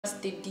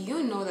Did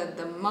you know that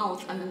the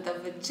mouth and the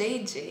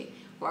vajayjay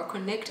were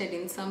connected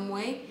in some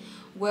way?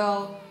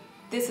 Well,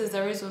 this is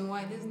the reason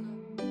why this is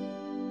not.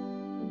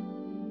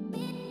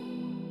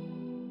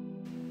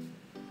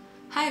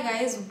 Hi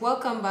guys,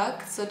 welcome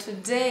back. So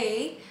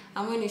today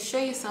I'm going to show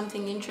you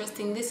something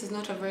interesting. This is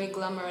not a very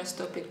glamorous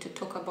topic to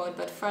talk about,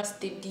 but first,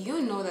 did you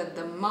know that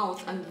the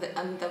mouth and the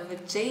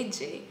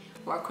vajayjay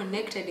were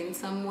connected in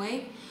some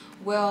way?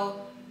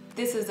 Well,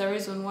 this is the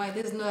reason why.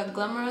 This is not a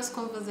glamorous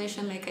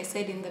conversation. Like I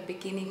said in the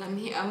beginning,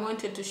 I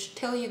wanted to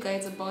tell you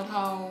guys about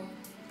how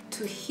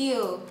to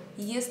heal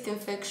yeast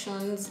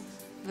infections,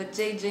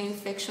 vajayjay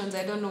infections.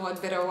 I don't know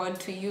what better word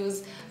to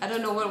use. I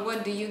don't know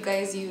what do you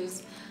guys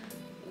use.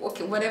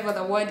 Okay, whatever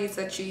the word is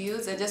that you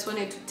use. I just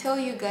wanted to tell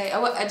you guys,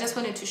 I just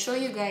wanted to show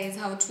you guys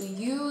how to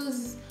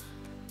use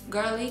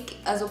garlic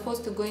as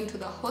opposed to going to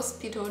the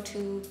hospital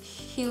to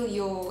heal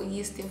your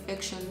yeast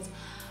infections.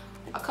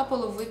 A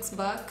couple of weeks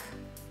back,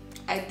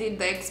 I did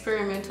the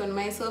experiment on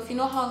myself. You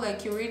know how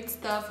like you read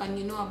stuff and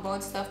you know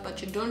about stuff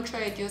but you don't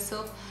try it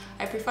yourself?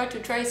 I prefer to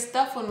try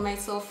stuff on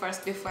myself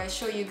first before I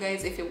show you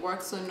guys if it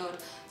works or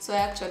not. So I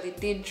actually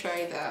did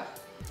try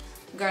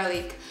the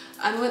garlic,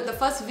 and when the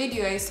first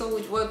video I saw,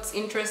 which what's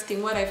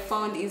interesting, what I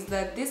found is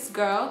that this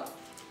girl,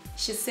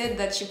 she said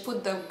that she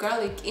put the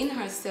garlic in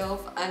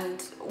herself,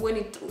 and when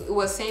it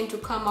was saying to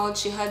come out,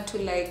 she had to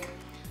like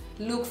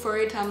look for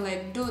it. I'm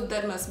like, dude,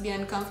 that must be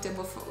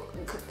uncomfortable, for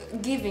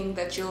giving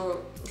that you're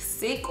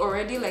sick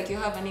already, like you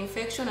have an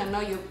infection and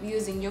now you're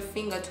using your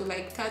finger to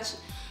like touch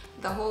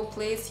the whole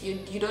place.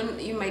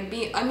 You might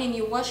be, I mean,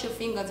 you wash your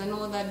fingers and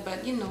all that,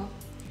 but you know,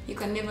 you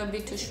can never be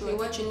too sure.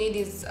 What you need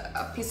is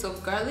a piece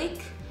of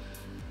garlic.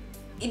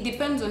 It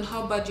depends on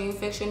how bad your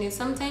infection is.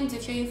 Sometimes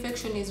if your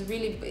infection is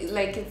really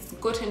like it's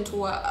gotten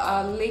to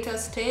a later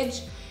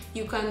stage,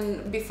 you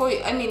can,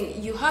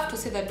 you have to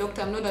see the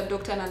doctor. I'm not a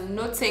doctor and I'm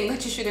not saying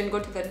that you shouldn't go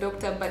to the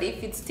doctor, but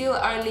if it's still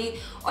early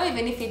or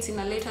even if it's in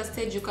a later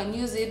stage, you can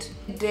use it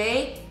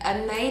day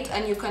and night,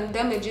 and you can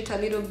damage it a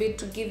little bit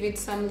to give it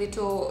some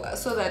little,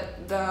 so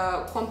that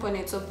the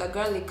components of the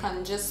garlic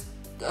can just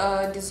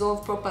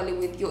dissolve properly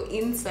with your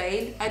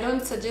inside. I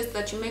don't suggest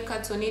that you make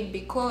cuts on it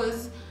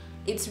because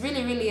it's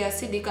really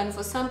acidic, and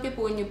for some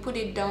people when you put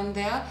it down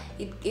there,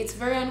 it's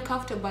very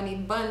uncomfortable and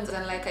it burns.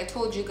 And like I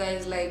told you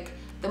guys, like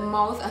the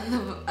mouth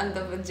and the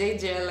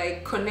vajayjay are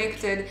like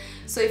connected,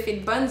 so if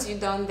it burns you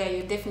down there,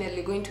 you're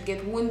definitely going to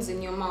get wounds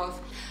in your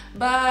mouth.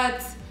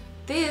 But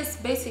this,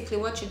 basically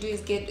what you do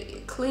is get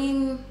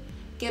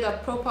a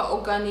proper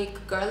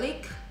organic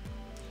garlic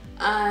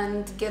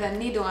and get a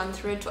needle and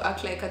thread to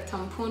act like a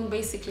tampon,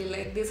 basically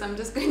like this. I'm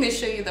just going to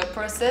show you the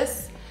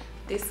process.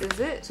 This is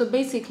it. So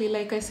basically,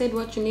 like I said,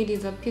 what you need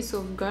is a piece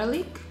of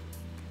garlic.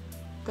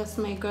 That's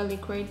my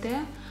garlic right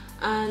there,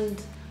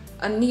 and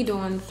a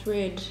needle and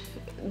thread.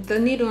 The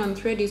needle and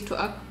thread is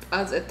to act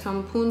as a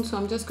tampon, so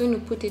I'm just going to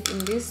put it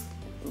in this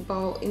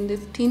bowl, in this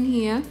tin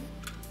here,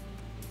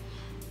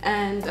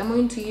 and I'm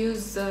going to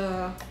use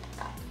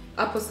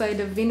apple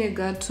cider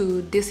vinegar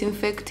to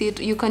disinfect it.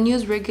 You can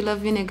use regular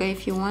vinegar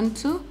if you want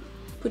to.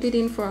 Put it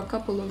in for a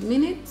couple of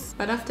minutes,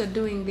 but after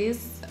doing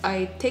this,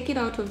 I take it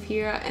out of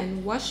here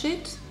and wash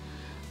it,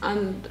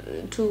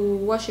 and to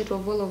wash it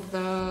of all of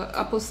the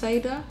apple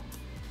cider.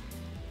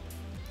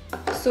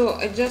 So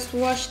I just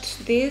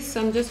washed this.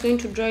 I'm just going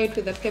to dry it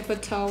with a paper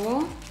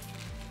towel.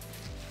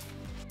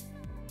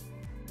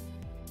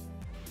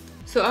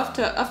 So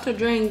after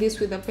drying this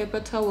with a paper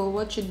towel,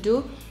 what you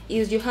do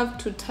is you have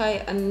to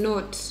tie a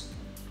knot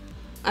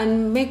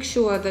and make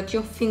sure that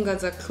your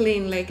fingers are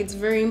clean. Like, it's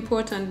very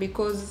important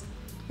because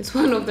it's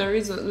one of the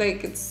reasons,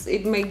 like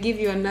it might give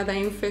you another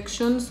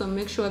infection, so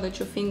make sure that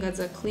your fingers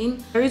are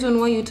clean. The reason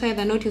why you tie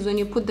the knot is when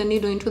you put the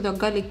needle into the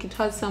garlic, it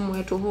has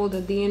somewhere to hold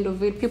at the end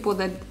of it. People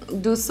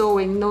that do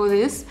sewing know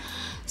this.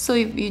 So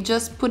you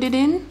just put it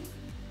in.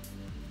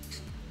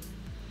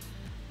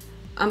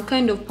 I'm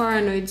kind of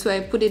paranoid, so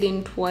I put it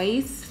in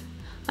twice,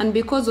 and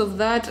because of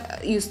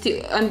that,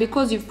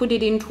 because you've put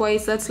it in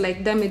twice, that's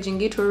like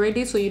damaging it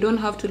already. So you don't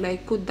have to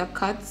like put the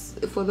cuts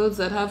for those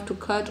that have to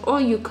cut, or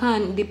you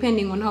can,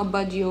 depending on how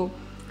bad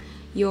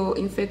your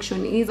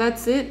infection is.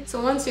 That's it.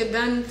 So once you're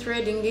done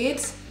threading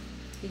it,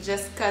 you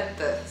just cut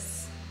the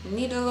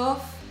needle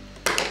off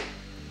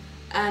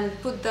and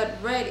put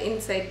that right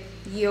inside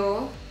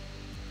your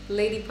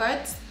lady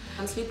parts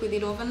and sleep with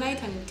it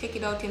overnight, and take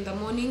it out in the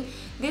morning.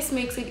 This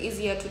makes it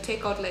easier to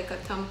take out like a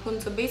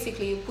tampon. So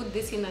basically you put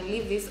this in and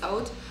leave this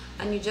out,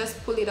 and you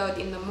just pull it out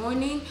in the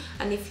morning.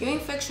 And if your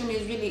infection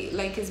is really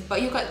like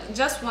but you can,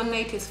 just one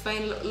night is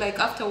fine. Like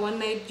after one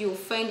night you'll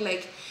find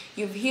like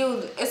you've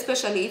healed,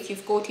 especially if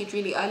you've caught it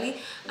really early.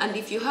 And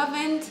if you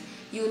haven't,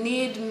 you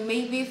need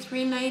maybe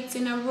 3 nights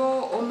in a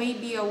row or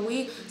maybe a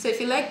week. So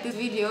if you like this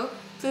video,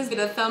 please give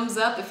it a thumbs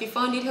up. If you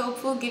found it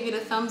helpful, give it a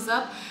thumbs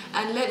up,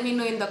 and let me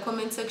know in the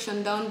comment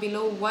section down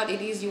below what it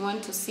is you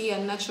want to see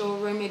a natural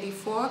remedy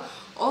for.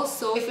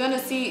 Also, if you want to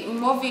see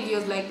more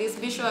videos like this,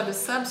 be sure to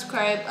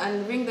subscribe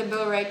and ring the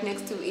bell right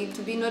next to it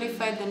to be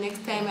notified the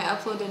next time I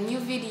upload a new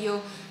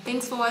video.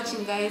 Thanks for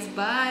watching, guys.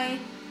 Bye.